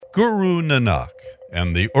Guru Nanak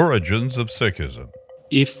and the Origins of Sikhism.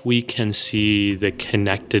 If we can see the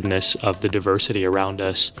connectedness of the diversity around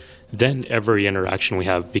us, then every interaction we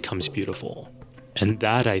have becomes beautiful. And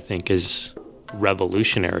that, I think, is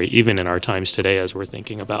revolutionary, even in our times today as we're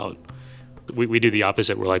thinking about, we do the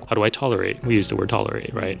opposite. We're like, how do I tolerate? We use the word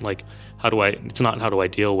tolerate, right? Like, it's not how do I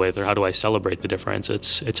deal with or how do I celebrate the difference?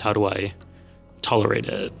 It's how do I tolerate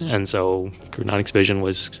it? And so Guru Nanak's vision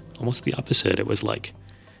was almost the opposite. It was like,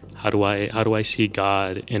 how do I see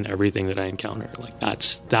God in everything that I encounter? Like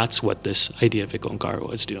that's what this idea of Ik Onkar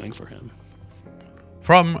was doing for him.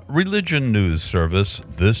 From Religion News Service,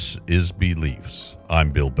 this is Beliefs.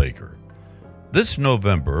 I'm Bill Baker. This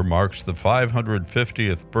November marks the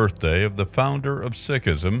 550th birthday of the founder of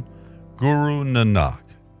Sikhism, Guru Nanak.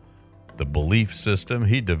 The belief system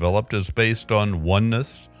he developed is based on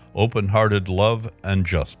oneness, open-hearted love, and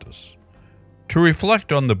justice. To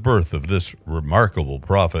reflect on the birth of this remarkable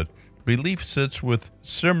prophet, Belief sits with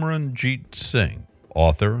Simranjeet Singh,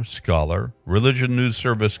 author, scholar, Religion News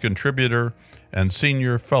Service contributor, and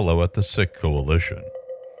senior fellow at the Sikh Coalition.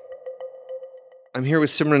 I'm here with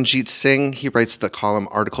Simranjeet Singh. He writes the column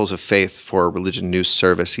Articles of Faith for Religion News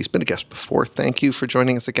Service. He's been a guest before. Thank you for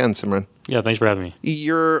joining us again, Simran. Yeah, thanks for having me.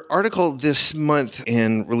 Your article this month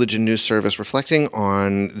in Religion News Service reflecting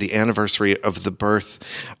on the anniversary of the birth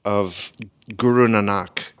of Guru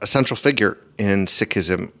Nanak, a central figure in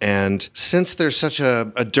Sikhism. And since there's such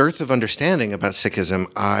a dearth of understanding about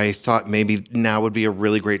Sikhism, I thought maybe now would be a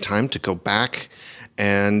really great time to go back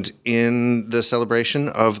and in the celebration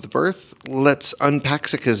of the birth, let's unpack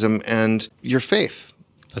Sikhism and your faith.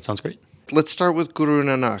 That sounds great. Let's start with Guru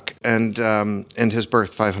Nanak and his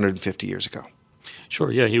birth 550 years ago. Sure,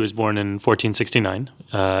 yeah. He was born in 1469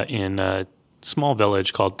 in a small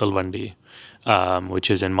village called Talwandi, which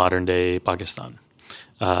is in modern-day Pakistan.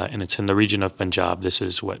 And it's in the region of Punjab. This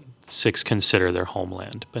is what Sikhs consider their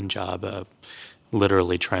homeland. Punjab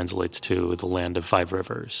literally translates to the land of five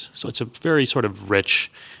rivers. So it's a very sort of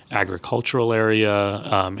rich agricultural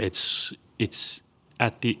area. It's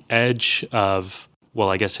at the edge of,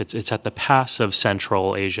 well, I guess it's at the pass of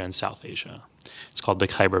Central Asia and South Asia. It's called the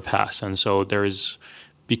Khyber Pass. And so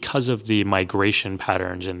because of the migration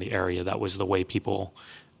patterns in the area, that was the way people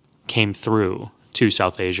came through to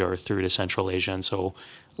South Asia or through to Central Asia. And so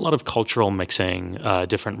a lot of cultural mixing,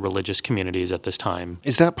 different religious communities at this time.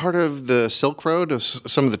 Is that part of the Silk Road, of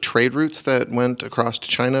some of the trade routes that went across to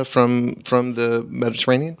China from the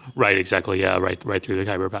Mediterranean? Right, exactly. Yeah, right through the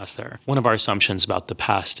Khyber Pass there. One of our assumptions about the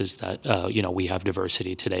past is that we have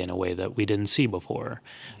diversity today in a way that we didn't see before.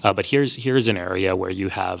 But here's an area where you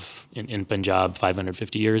have in Punjab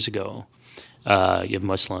 550 years ago. You have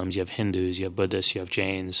Muslims, you have Hindus, you have Buddhists, you have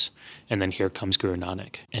Jains, and then here comes Guru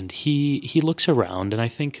Nanak. And he looks around, and I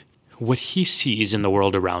think what he sees in the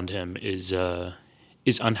world around him is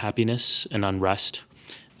unhappiness and unrest,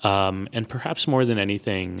 and perhaps more than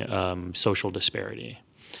anything, social disparity.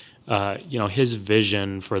 His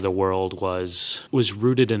vision for the world was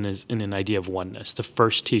rooted in an idea of oneness. The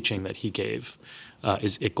first teaching that he gave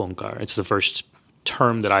is Ik Onkar. It's the first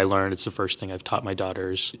term that I learned. It's the first thing I've taught my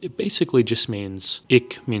daughters. It basically just means,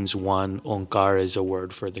 Ik means one, Onkar is a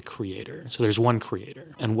word for the creator. So there's one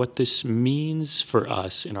creator. And what this means for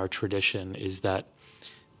us in our tradition is that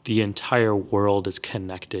the entire world is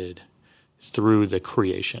connected through the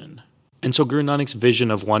creation. And so Guru Nanak's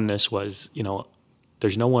vision of oneness was,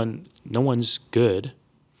 there's no one's good.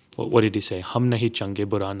 What did he say? Hum nahi change,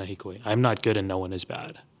 bura nahi koi. I'm not good and no one is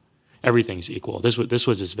bad. Everything's equal. This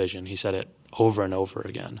was his vision. He said it over and over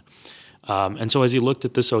again. And so as he looked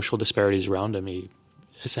at the social disparities around him, he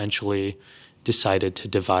essentially decided to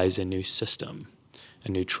devise a new system, a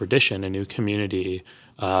new tradition, a new community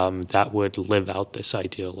that would live out this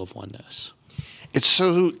ideal of oneness. It's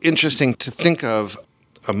so interesting to think of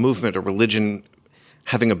a movement, a religion,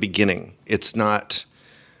 having a beginning.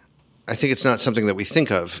 I think it's not something that we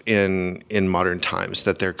think of in modern times,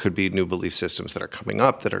 that there could be new belief systems that are coming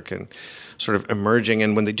up, that are sort of emerging.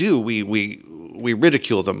 And when they do, we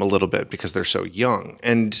ridicule them a little bit because they're so young.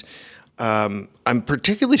 And I'm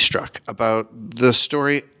particularly struck about the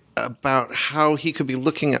story about how he could be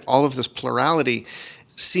looking at all of this plurality,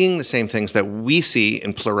 seeing the same things that we see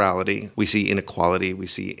in plurality. We see inequality, we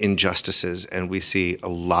see injustices, and we see a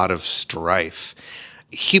lot of strife.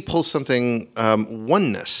 He pulls something,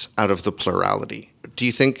 oneness, out of the plurality. Do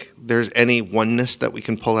you think there's any oneness that we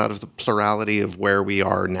can pull out of the plurality of where we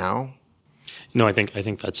are now? No, I think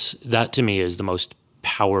that to me is the most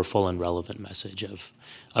powerful and relevant message of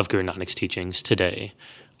Guru Nanak's teachings today.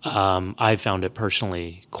 I found it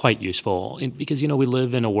personally quite useful because we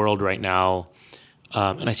live in a world right now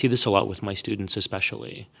And I see this a lot with my students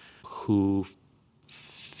especially, who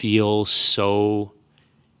feel so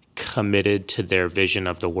committed to their vision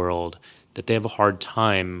of the world that they have a hard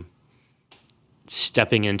time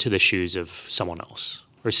stepping into the shoes of someone else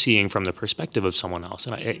or seeing from the perspective of someone else.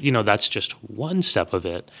 And that's just one step of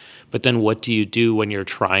it. But then what do you do when you're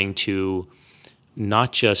trying to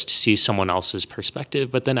not just see someone else's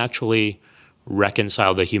perspective, but then actually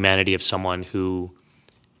reconcile the humanity of someone who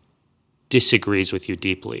disagrees with you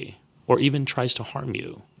deeply or even tries to harm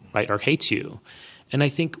you, right, or hates you? And I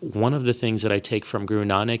think one of the things that I take from Guru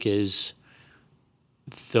Nanak is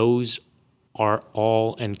those are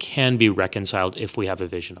all and can be reconciled if we have a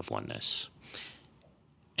vision of oneness.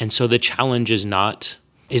 And so the challenge is not,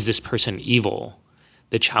 is this person evil?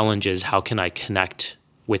 The challenge is, how can I connect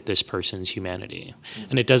with this person's humanity?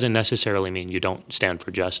 And it doesn't necessarily mean you don't stand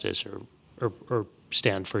for justice or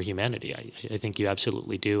stand for humanity. I think you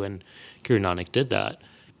absolutely do, and Guru Nanak did that.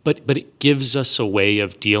 But it gives us a way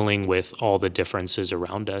of dealing with all the differences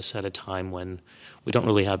around us at a time when we don't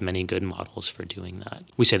really have many good models for doing that.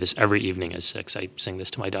 We say this every evening as Sikhs. I sing this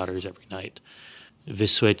to my daughters every night.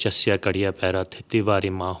 Viswe chasya kadiya pera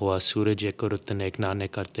thitivari mahua suraj kurutane gnane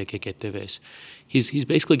karte ke keteves. He's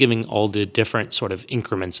basically giving all the different sort of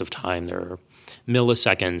increments of time. There are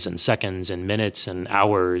milliseconds and seconds and minutes and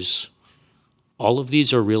hours. All of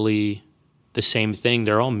these are really the same thing.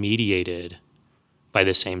 They're all mediated by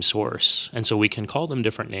the same source. And so we can call them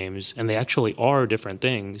different names, and they actually are different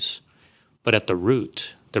things, but at the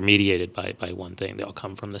root, they're mediated by one thing. They all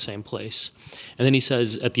come from the same place. And then he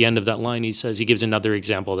says, at the end of that line, he gives another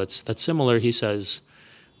example that's similar. He says,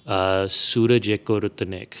 Suraj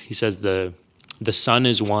Kurutanik. He says the sun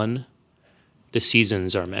is one, the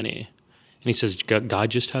seasons are many. And he says God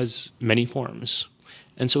just has many forms.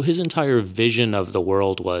 And so his entire vision of the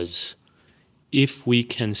world was, if we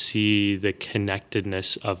can see the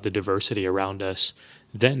connectedness of the diversity around us,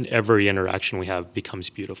 then every interaction we have becomes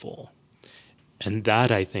beautiful. And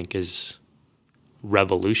that, I think, is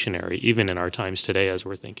revolutionary, even in our times today, as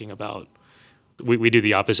we're thinking about. We do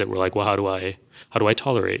the opposite. We're like, well, how do I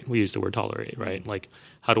tolerate? We use the word tolerate, right? Like,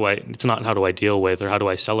 it's not how do I deal with or how do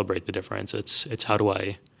I celebrate the difference. It's how do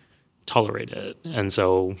I tolerate it? And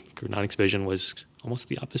so Guru Nanak's vision was almost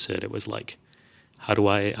the opposite. It was like, how do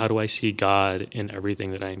I see God in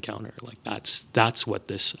everything that I encounter? Like that's what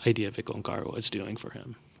this idea of Ikonkara was doing for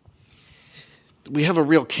him. We have a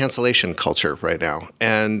real cancellation culture right now,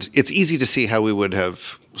 and it's easy to see how we would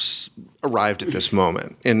have arrived at this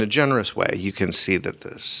moment. In a generous way, you can see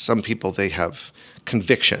that some people, they have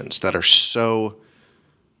convictions that are so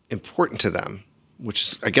important to them, which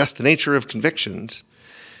is, I guess, the nature of convictions,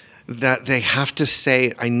 that they have to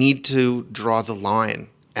say, I need to draw the line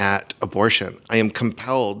at abortion. I am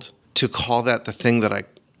compelled to call that the thing that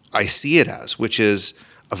I see it as, which is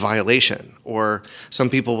a violation. Or some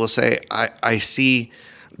people will say, I see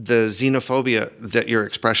the xenophobia that you're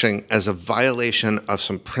expressing as a violation of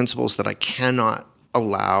some principles that I cannot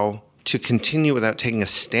allow to continue without taking a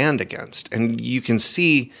stand against. And you can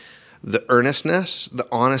see the earnestness, the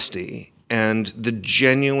honesty, and the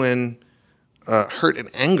genuine hurt and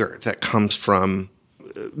anger that comes from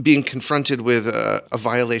being confronted with a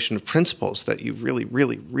violation of principles that you really,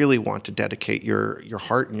 really, really want to dedicate your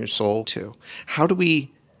heart and your soul to. How do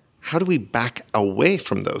we back away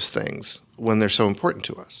from those things when they're so important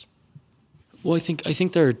to us? Well, I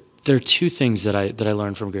think there are two things that I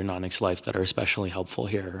learned from Guru Nanak's life that are especially helpful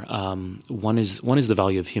here. One is the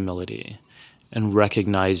value of humility and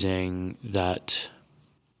recognizing that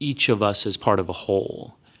each of us is part of a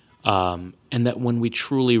whole, and that when we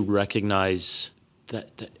truly recognize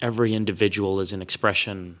that every individual is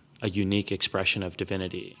a unique expression of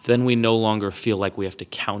divinity, then we no longer feel like we have to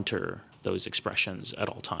counter those expressions at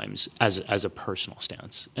all times as a personal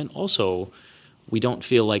stance. And also, we don't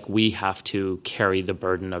feel like we have to carry the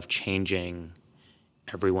burden of changing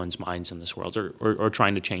everyone's minds in this world or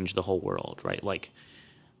trying to change the whole world, right? Like,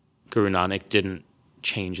 Guru Nanak didn't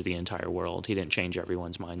change the entire world. He didn't change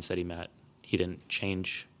everyone's minds that he met. He didn't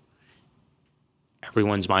change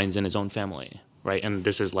everyone's minds in his own family, right? And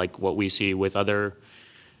this is like what we see with other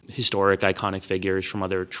historic, iconic figures from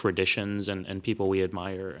other traditions and people we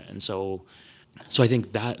admire. And so I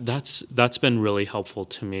think that's been really helpful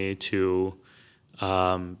to me to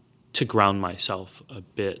ground myself a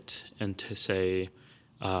bit and to say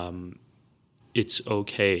it's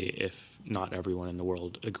okay if not everyone in the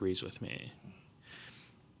world agrees with me.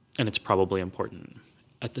 And it's probably important.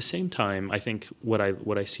 At the same time, I think what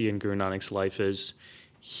I see in Guru Nanak's life is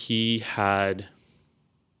he had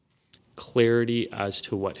clarity as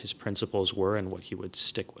to what his principles were and what he would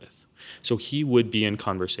stick with. So he would be in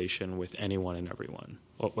conversation with anyone and everyone.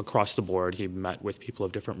 Across the board, he met with people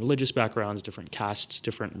of different religious backgrounds, different castes,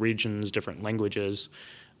 different regions, different languages.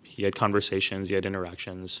 He had conversations, he had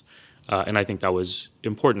interactions, and I think that was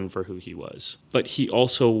important for who he was. But he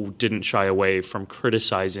also didn't shy away from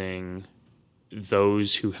criticizing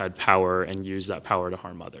those who had power and used that power to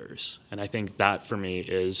harm others. And I think that, for me,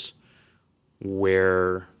 is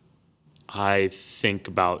where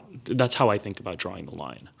that's how I think about drawing the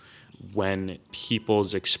line. When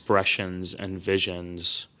people's expressions and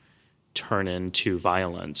visions turn into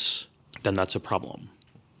violence, then that's a problem.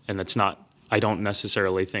 And it's not, I don't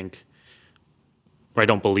necessarily think, or I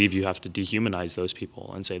don't believe you have to dehumanize those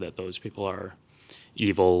people and say that those people are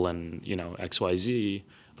evil and, XYZ,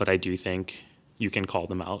 but I do think you can call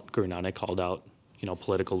them out. Guru Nanak called out,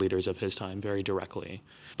 political leaders of his time very directly.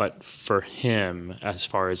 But for him, as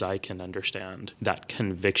far as I can understand, that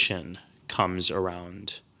conviction comes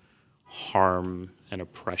around harm and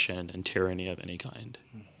oppression and tyranny of any kind.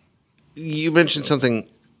 You mentioned something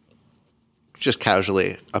just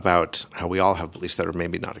casually about how we all have beliefs that are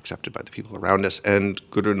maybe not accepted by the people around us, and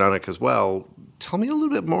Guru Nanak as well. Tell me a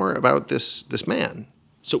little bit more about this man.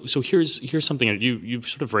 So here's something, you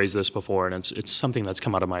sort of raised this before, and it's something that's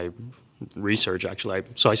come out of my research, actually.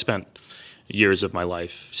 So I spent years of my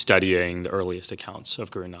life studying the earliest accounts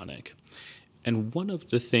of Guru Nanak. And one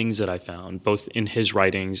of the things that I found, both in his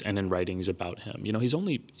writings and in writings about him,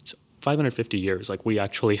 it's 550 years. Like, we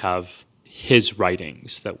actually have his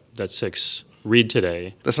writings that Sikhs read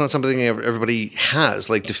today. That's not something everybody has,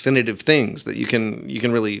 like definitive things that you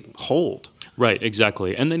can really hold. Right,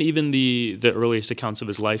 exactly. And then even the earliest accounts of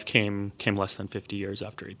his life came less than 50 years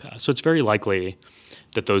after he passed. So it's very likely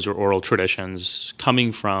that those are oral traditions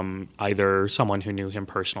coming from either someone who knew him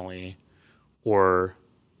personally or,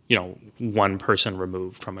 one person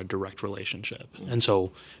removed from a direct relationship. And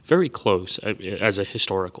so very close as a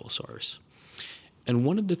historical source. And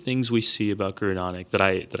one of the things we see about Guru Nanak that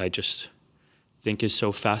I just think is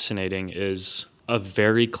so fascinating is a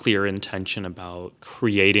very clear intention about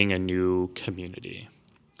creating a new community.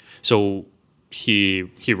 So he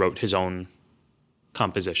wrote his own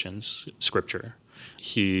compositions, scripture.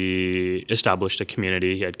 He established a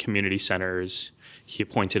community. He had community centers. He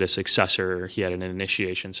appointed a successor. He had an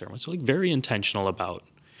initiation ceremony. So, very intentional about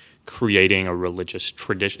creating a religious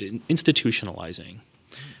tradition, institutionalizing.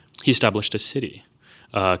 He established a city,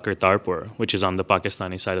 Kartarpur, which is on the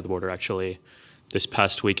Pakistani side of the border, actually. This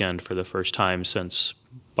past weekend, for the first time since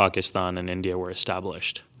Pakistan and India were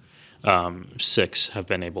established, Sikhs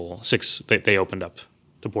they opened up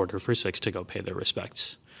the border for Sikhs to go pay their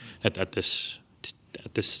respects at this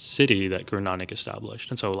city that Guru Nanak established.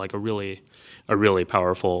 And so, a really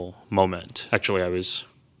powerful moment. Actually, I was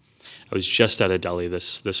just at a deli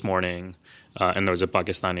this morning, and there was a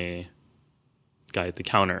Pakistani guy at the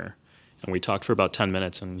counter, and we talked for about 10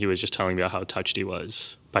 minutes, and he was just telling me about how touched he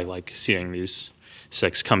was by seeing these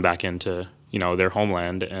Sikhs come back into their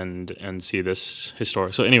homeland and see this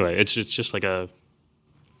historic. So anyway, it's just like a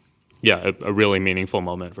really meaningful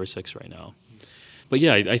moment for Sikhs right now. But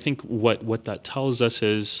yeah, I think what that tells us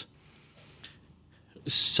is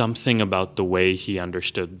something about the way he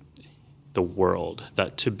understood the world,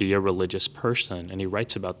 that to be a religious person, and he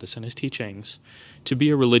writes about this in his teachings, to be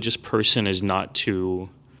a religious person is not to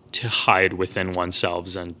hide within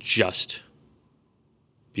oneself and just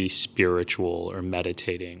be spiritual or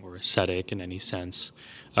meditating or ascetic in any sense.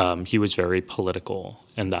 He was very political,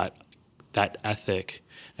 and that ethic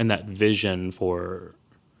and that vision for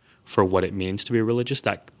what it means to be religious,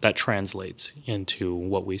 that translates into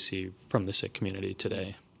what we see from the Sikh community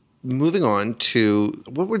today. Moving on to,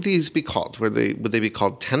 what would these be called? Would they be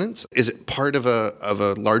called tenets? Is it part of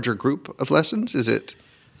a larger group of lessons? Is it?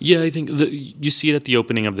 Yeah, I think you see it at the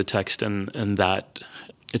opening of the text, and that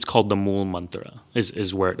it's called the Mool Mantra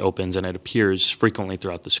is where it opens, and it appears frequently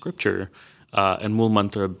throughout the scripture. And Mool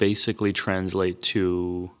Mantra basically translate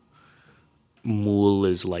to, Mool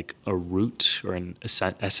is like a root or an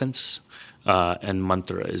essence, and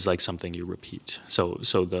mantra is like something you repeat. So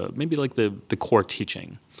the core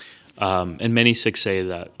teaching. And many Sikhs say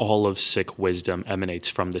that all of Sikh wisdom emanates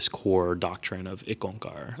from this core doctrine of Ik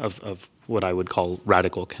Onkar, of what I would call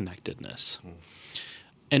radical connectedness.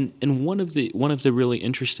 And one of the really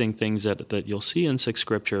interesting things that you'll see in Sikh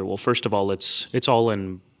scripture, well, first of all, it's all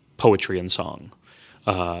in poetry and song,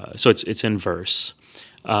 so it's in verse,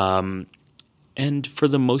 and for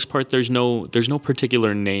the most part, there's no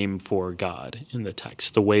particular name for God in the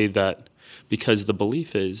text. The way that, because the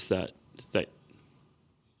belief is that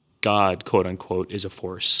God, quote unquote, is a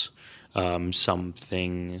force,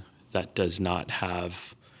 something that does not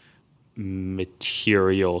have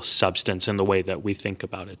material substance in the way that we think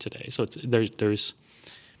about it today. So there's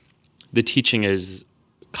the teaching is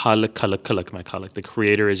Khalik, Khalik, Khalik, my Khalik. The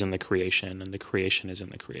creator is in the creation, and the creation is in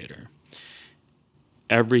the creator.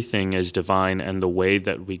 Everything is divine, and the way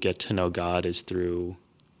that we get to know God is through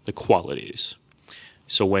the qualities.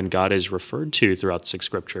 So when God is referred to throughout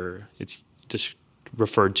Scripture, it's just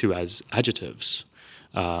referred to as adjectives,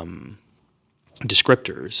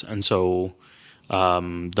 descriptors. And so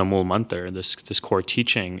the Mul Mantar, this core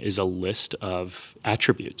teaching, is a list of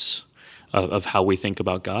attributes of how we think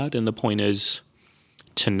about God. And the point is,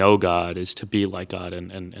 to know God is to be like God,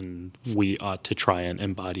 and we ought to try and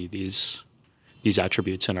embody these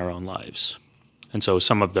attributes in our own lives. And so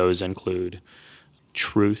some of those include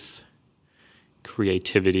truth,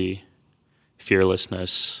 creativity,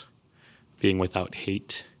 fearlessness, being without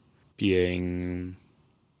hate, being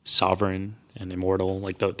sovereign and immortal.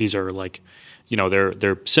 Like these are like,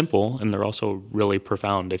 they're simple, and they're also really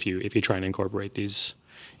profound if you try and incorporate these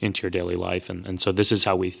into your daily life. And so this is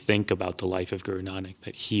how we think about the life of Guru Nanak,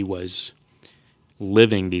 that he was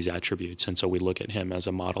living these attributes. And so we look at him as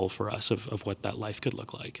a model for us of what that life could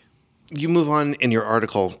look like. You move on in your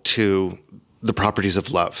article to the properties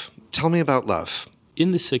of love. Tell me about love.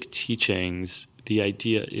 In the Sikh teachings, the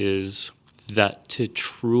idea is that to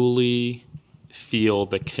truly feel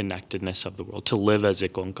the connectedness of the world, to live as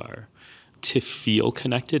ek onkar, to feel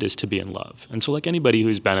connected is to be in love. And so like anybody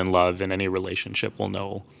who's been in love in any relationship will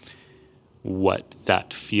know what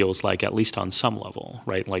that feels like, at least on some level,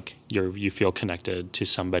 right? Like you feel connected to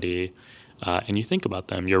somebody and you think about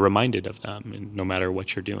them, you're reminded of them, and no matter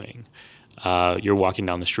what you're doing. You're walking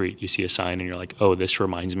down the street, you see a sign and you're like, oh, this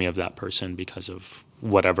reminds me of that person because of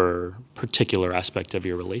whatever particular aspect of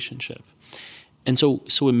your relationship. And so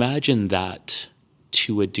imagine that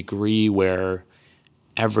to a degree where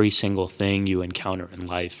every single thing you encounter in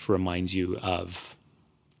life reminds you of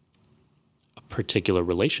a particular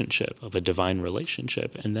relationship, of a divine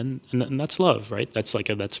relationship, and that's love, right? That's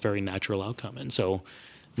that's a very natural outcome. And so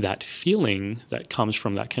that feeling that comes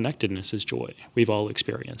from that connectedness is joy. We've all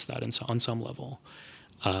experienced that on some level.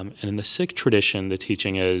 And in the Sikh tradition, the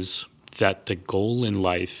teaching is that the goal in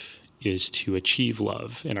life is to achieve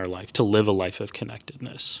love in our life, to live a life of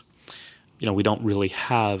connectedness. We don't really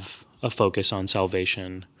have a focus on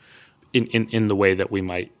salvation in the way that we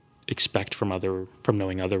might expect from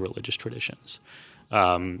knowing other religious traditions.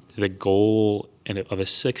 The goal of a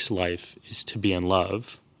Sikh's life is to be in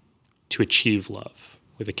love, to achieve love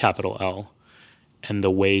with a capital L, and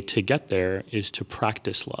the way to get there is to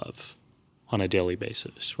practice love on a daily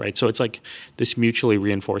basis, right? So it's like this mutually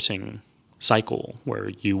reinforcing cycle where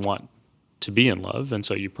you want to be in love, and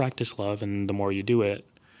so you practice love, and the more you do it,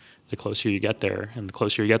 the closer you get there, and the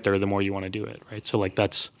closer you get there, the more you want to do it, right? So like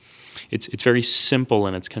it's very simple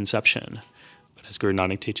in its conception, but as Guru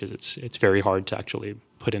Nanak teaches, it's very hard to actually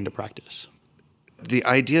put into practice. The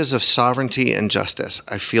ideas of sovereignty and justice,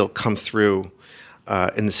 I feel, come through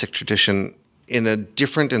in the Sikh tradition in a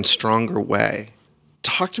different and stronger way.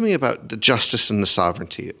 Talk to me about the justice and the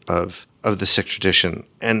sovereignty of the Sikh tradition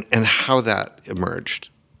and how that emerged.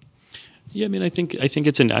 Yeah, I think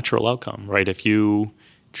it's a natural outcome, right? If you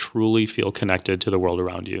truly feel connected to the world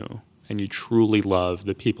around you and you truly love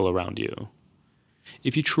the people around you,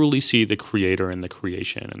 if you truly see the creator in the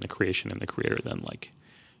creation and the creation in the creator, then like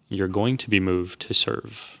you're going to be moved to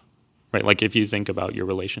serve, right? Like if you think about your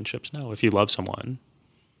relationships now, if you love someone,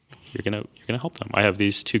 you're gonna help them. I have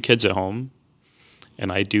these 2 kids at home,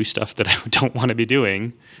 and I do stuff that I don't want to be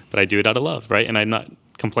doing, but I do it out of love, right? And I'm not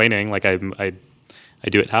complaining. Like I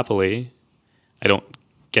do it happily. I don't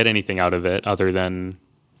get anything out of it other than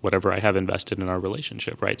whatever I have invested in our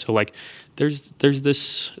relationship, right? So like there's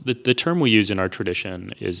this, the term we use in our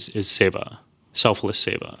tradition is seva, selfless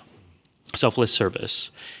service.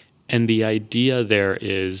 And the idea there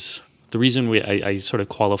is, the reason I sort of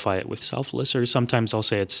qualify it with selfless, or sometimes I'll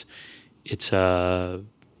say it's a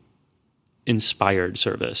inspired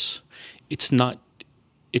service. It's not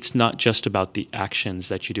just about the actions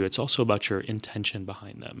that you do, it's also about your intention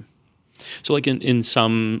behind them. So like in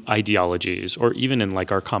some ideologies, or even in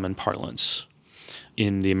like our common parlance,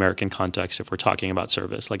 in the American context, if we're talking about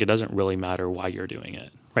service, like it doesn't really matter why you're doing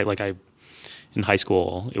it, right? Like in high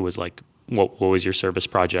school, it was like, what was your service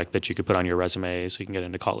project that you could put on your resume so you can get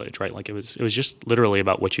into college, right? Like it was just literally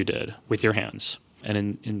about what you did with your hands.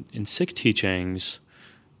 And in Sikh teachings,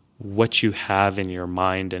 what you have in your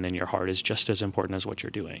mind and in your heart is just as important as what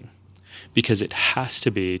you're doing, because it has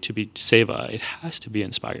to be seva, it has to be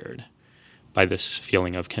inspired by this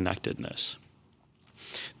feeling of connectedness.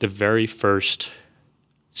 The very first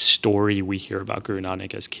story we hear about Guru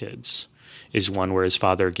Nanak as kids is one where his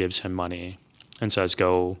father gives him money and says,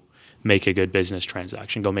 go make a good business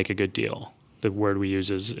transaction, go make a good deal. The word we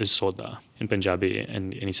use is soda in Punjabi.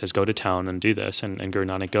 And he says, go to town and do this. And Guru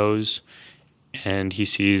Nanak goes, and he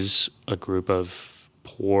sees a group of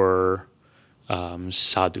poor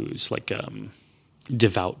sadhus, like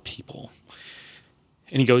devout people.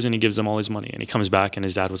 And he goes and he gives them all his money. And he comes back and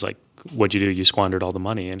his dad was like, what'd you do? You squandered all the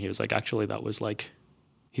money. And he was like, actually, that was like,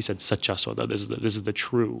 he said, Sacha Soda. This is the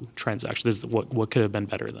true transaction. This is what could have been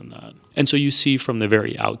better than that. And so you see from the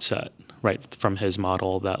very outset, right, from his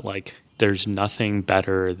model that like there's nothing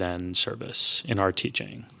better than service in our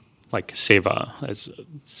teaching. Like seva, as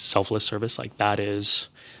selfless service, like that is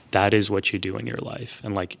what you do in your life.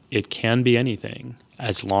 And like it can be anything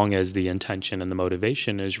as long as the intention and the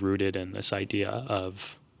motivation is rooted in this idea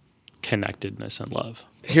of connectedness and love.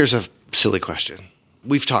 Here's a silly question.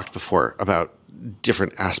 We've talked before about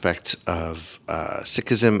different aspects of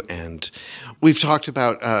Sikhism, and we've talked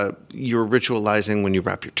about your ritualizing when you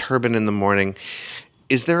wrap your turban in the morning.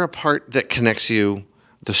 Is there a part that connects you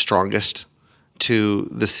the strongest to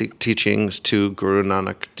the Sikh teachings, to Guru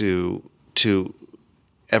Nanak, to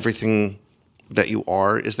everything that you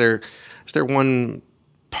are? Is there one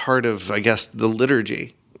part of, I guess, the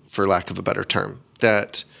liturgy, for lack of a better term,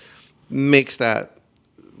 that makes that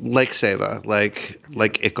like seva, like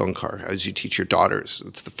Ik Onkar, as you teach your daughters?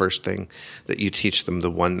 It's the first thing that you teach them, the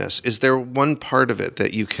oneness. Is there one part of it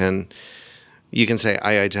that you can say,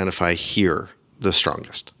 I identify here the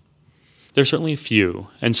strongest? There's certainly a few,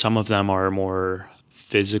 and some of them are more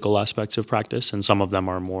physical aspects of practice, and some of them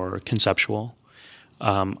are more conceptual.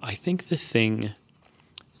 I think the thing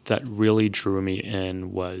that really drew me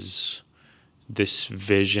in was this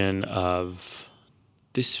vision of,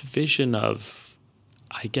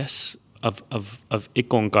 I guess, of Ik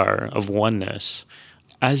Onkar, of oneness,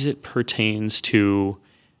 as it pertains to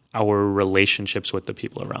our relationships with the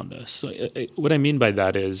people around us. So, what I mean by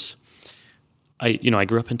that is, I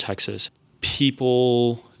grew up in Texas.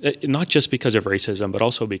 People, not just because of racism, but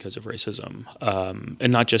also because of racism,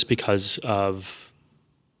 and not just because of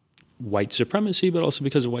white supremacy, but also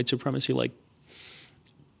because of white supremacy, like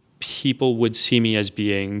people would see me as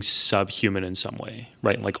being subhuman in some way,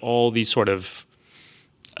 right? Like all these sort of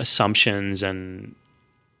assumptions and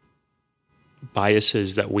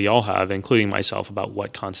biases that we all have, including myself, about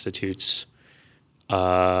what constitutes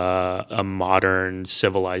a modern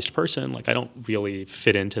civilized person. Like I don't really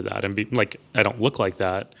fit into that, and I don't look like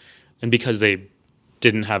that. And because they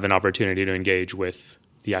didn't have an opportunity to engage with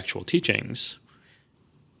the actual teachings,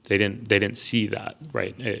 they didn't see that,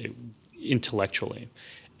 right, intellectually.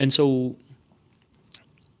 And so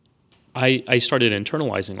I started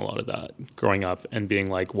internalizing a lot of that growing up and being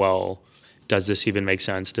like, well, does this even make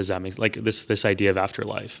sense? Does that make, like, this idea of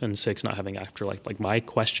afterlife and Sikhs not having afterlife? Like my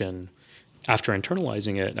question after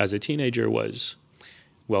internalizing it as a teenager was,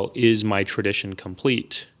 well, is my tradition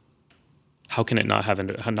complete? How can it not have an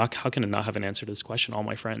answer to this question? All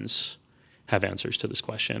my friends have answers to this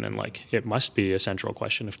question, and like it must be a central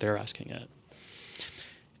question if they're asking it.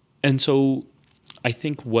 And so I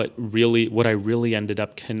think what I really ended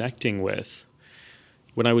up connecting with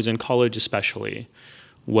when I was in college especially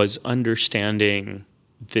was understanding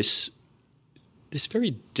this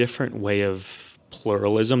very different way of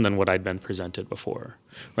pluralism than what I'd been presented before,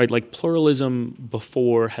 right? Like pluralism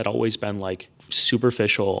before had always been like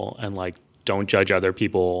superficial and like, don't judge other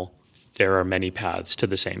people. There are many paths to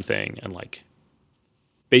the same thing. And like,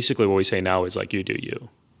 basically what we say now is like, you do you,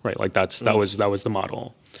 right? Like that was the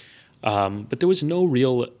model. But there was no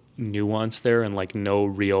real nuance there and like no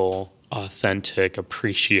real authentic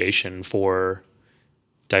appreciation for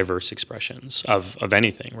diverse expressions of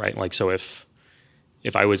anything, right? Like, so if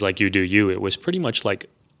I was like, you do you, it was pretty much like,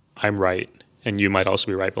 I'm right and you might also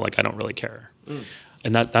be right, but like, I don't really care.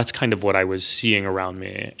 And that's kind of what I was seeing around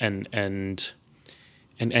me and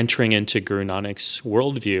entering into Guru Nanak's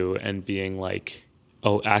worldview and being like,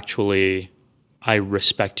 oh, actually, I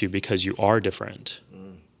respect you because you are different.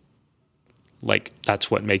 Like, that's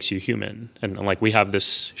what makes you human. And like, we have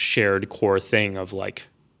this shared core thing of like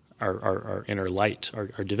our inner light,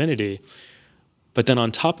 our divinity. But then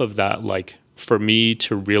on top of that, like, for me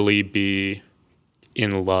to really be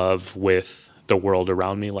in love with the world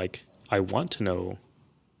around me, like, I want to know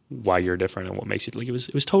why you're different and what makes you, like,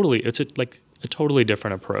 it's a totally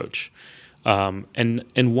different approach.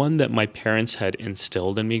 And one that my parents had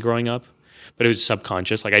instilled in me growing up, but it was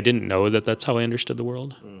subconscious. Like, I didn't know that that's how I understood the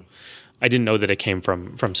world. I didn't know that it came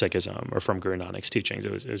from Sikhism or from Guru Nanak's teachings.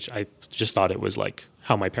 I just thought it was like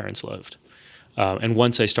how my parents lived. And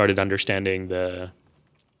once I started understanding the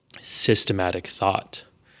systematic thought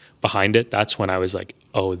behind it, that's when I was like,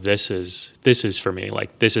 oh, this is for me.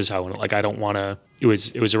 Like, this is how, like, I don't want to, it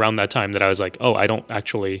was around that time that I was like, oh, I don't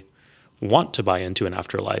actually want to buy into an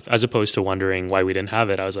afterlife, as opposed to wondering why we didn't have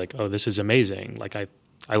it. I was like, oh, this is amazing. Like, I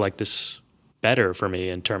like this better for me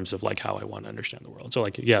in terms of like how I want to understand the world. So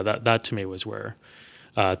like, yeah, that to me was where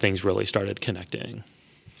things really started connecting.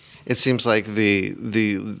 It seems like the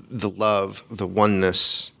love, the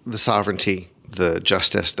oneness, the sovereignty, the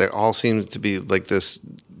justice, they all seem to be like this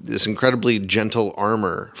incredibly gentle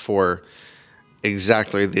armor for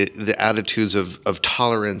exactly the attitudes of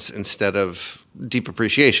tolerance instead of deep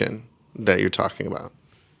appreciation that you're talking about.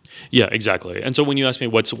 Yeah, exactly. And so when you ask me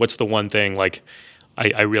what's the one thing, like,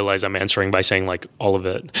 I realize I'm answering by saying like all of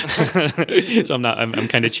it. So I'm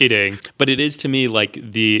kind of cheating, but it is to me like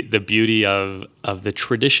the beauty of the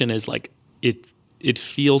tradition is like it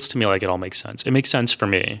feels to me like it all makes sense. It makes sense for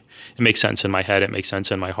me. It makes sense in my head. It makes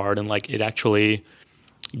sense in my heart. And like, it actually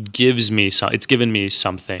gives me it's given me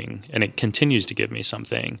something, and it continues to give me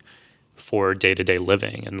something for day-to-day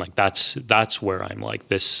living. And like, that's where I'm like,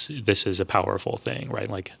 this is a powerful thing, right?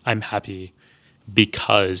 Like, I'm happy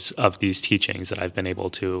because of these teachings that I've been able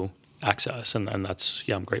to access. And that's,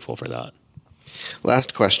 I'm grateful for that.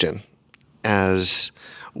 Last question. As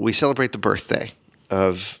we celebrate the birthday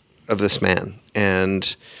of this man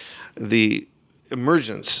and the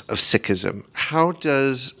emergence of Sikhism, how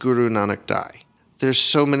does Guru Nanak die? There's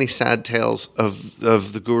so many sad tales of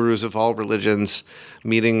the gurus of all religions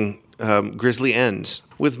meeting grisly ends,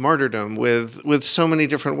 with martyrdom, with so many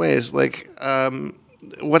different ways. Like,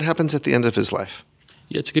 what happens at the end of his life?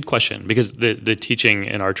 Yeah, it's a good question, because the teaching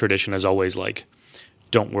in our tradition is always like,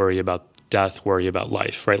 don't worry about death, worry about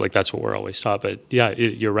life, right? Like, that's what we're always taught. But yeah,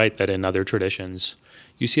 you're right that in other traditions,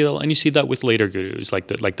 you see that, and you see that with later gurus, like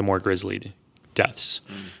the more grisly deaths.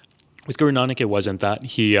 With Guru Nanak, it wasn't that.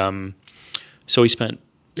 He spent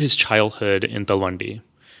his childhood in Talwandi.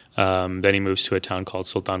 Then he moves to a town called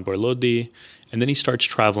Sultanpur Lodi, and then he starts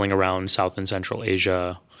traveling around South and Central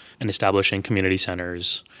Asia and establishing community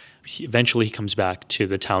centers. Eventually, he comes back to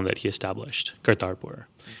the town that he established, Kartarpur,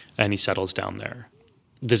 and he settles down there.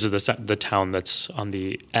 This is the town that's on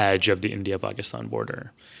the edge of the India-Pakistan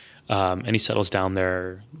border. And he settles down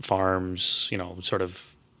there, farms, sort of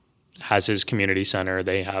has his community center.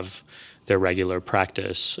 They have their regular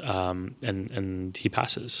practice, and he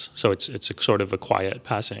passes. So it's a sort of a quiet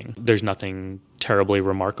passing. There's nothing terribly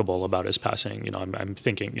remarkable about his passing. I'm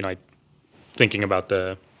thinking, thinking about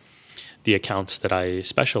the accounts that I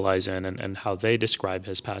specialize in and how they describe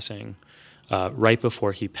his passing. Right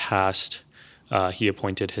before he passed, he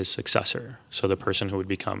appointed his successor, so the person who would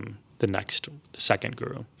become the second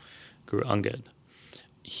guru, Guru Angad.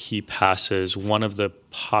 He passes. One of the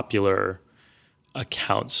popular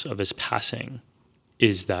accounts of his passing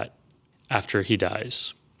is that after he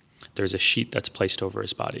dies, there's a sheet that's placed over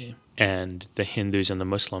his body, and the Hindus and the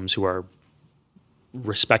Muslims who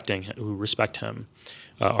respect him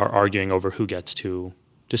are arguing over who gets to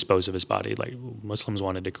dispose of his body. Like, Muslims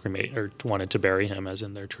wanted to cremate, or wanted to bury him, as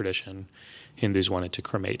in their tradition. Hindus wanted to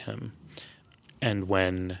cremate him. And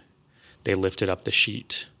when they lifted up the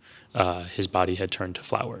sheet, his body had turned to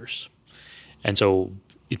flowers. And so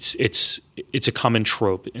it's a common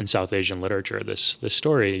trope in South Asian literature, this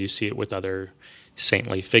story. You see it with other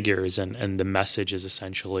saintly figures, and the message is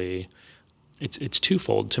essentially, it's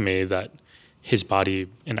twofold to me, that his body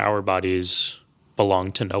and our bodies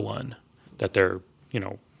belong to no one, that they're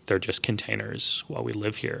just containers while we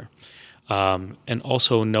live here. And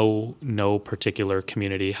also no particular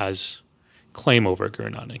community has claim over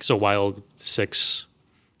Guru Nanak. So while Sikhs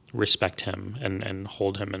respect him and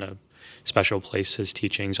hold him in a special place, his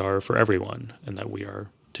teachings are for everyone, and that we are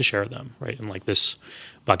to share them, right? And like this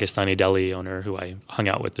Pakistani deli owner who I hung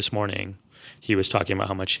out with this morning, he was talking about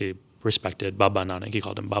how much he respected Baba Nanak. He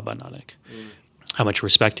called him Baba Nanak. How much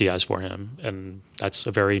respect he has for him, and that's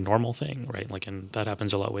a very normal thing, right? Like, and that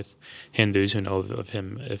happens a lot with Hindus who know of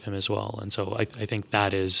him as well. And so I think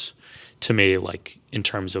that is, to me, like, in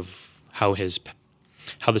terms of how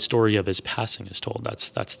the story of his passing is told, that's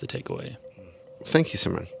the takeaway. Thank you,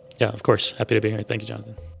 Simran. Yeah, of course. Happy to be here. Thank you,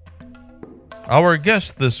 Jonathan. Our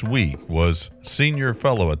guest this week was Senior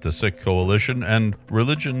Fellow at the Sikh Coalition and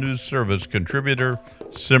Religion News Service contributor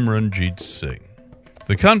Simranjeet Singh.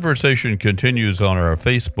 The conversation continues on our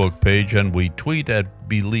Facebook page, and we tweet at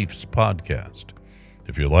Beliefs Podcast.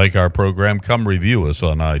 If you like our program, come review us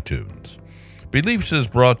on iTunes. Beliefs is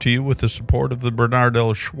brought to you with the support of the Bernard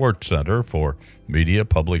L. Schwartz Center for Media,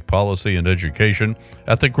 Public Policy, and Education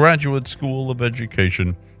at the Graduate School of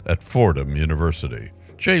Education at Fordham University.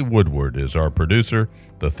 Jay Woodward is our producer.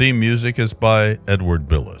 The theme music is by Edward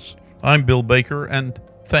Billis. I'm Bill Baker, and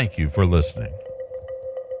Thank you for listening.